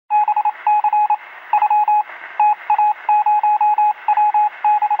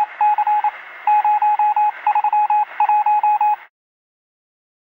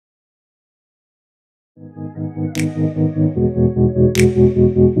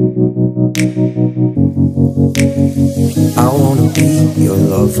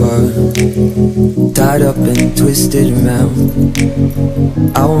tied up and twisted around.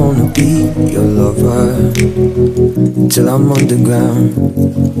 I wanna be your lover till I'm underground.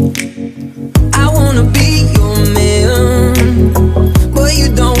 I wanna be your man, but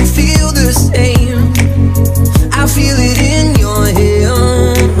you don't feel the same. I feel it in your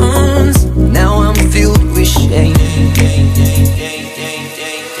hands. Now I'm filled with shame.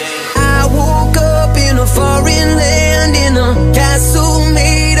 I woke up in a foreign land, in a castle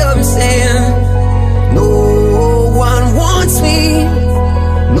made of sand. No one wants me,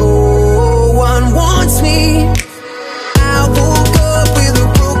 no one wants me. I woke up with a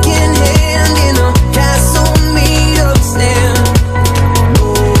broken hand in a castle made of sand. No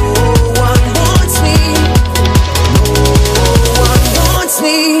one wants me, no one wants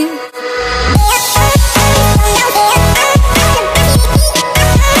me.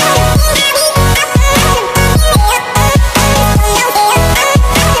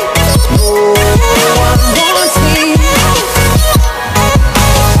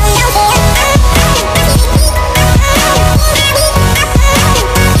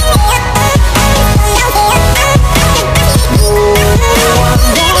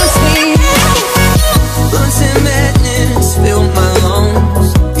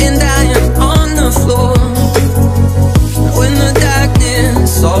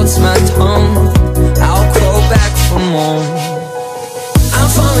 Salts my tongue, I'll crawl back for more. I'm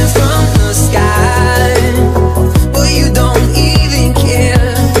falling from the sky, but you don't even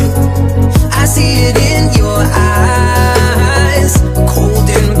care. I see it in your eyes, cold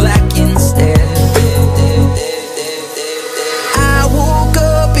and black instead. I woke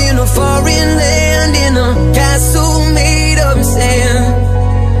up in a foreign land, in a castle made of sand.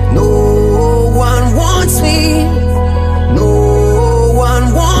 No one wants me, no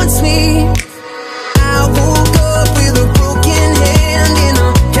one wants me. I woke up with a broken hand in a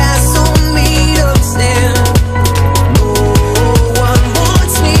castle made of sand. No one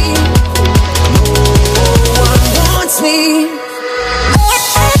wants me, no one wants me.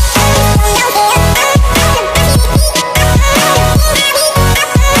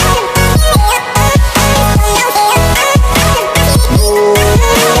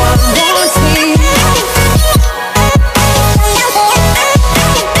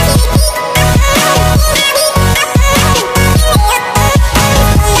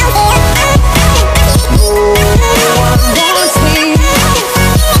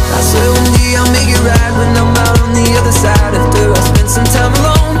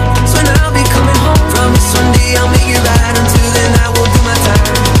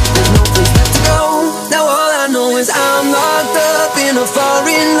 I'm locked up in a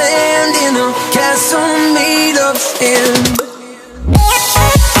foreign land, in a castle made of sand.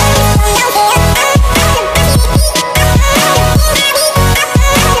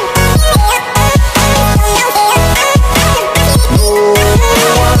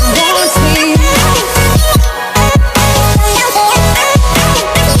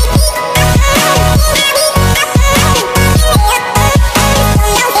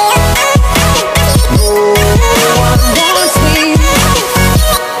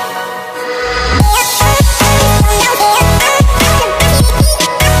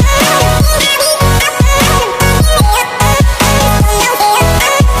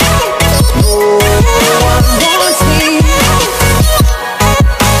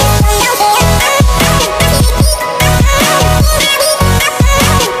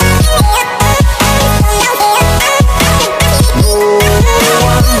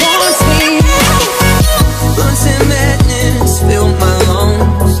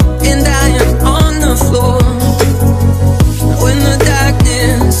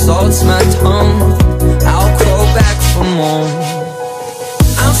 Salts my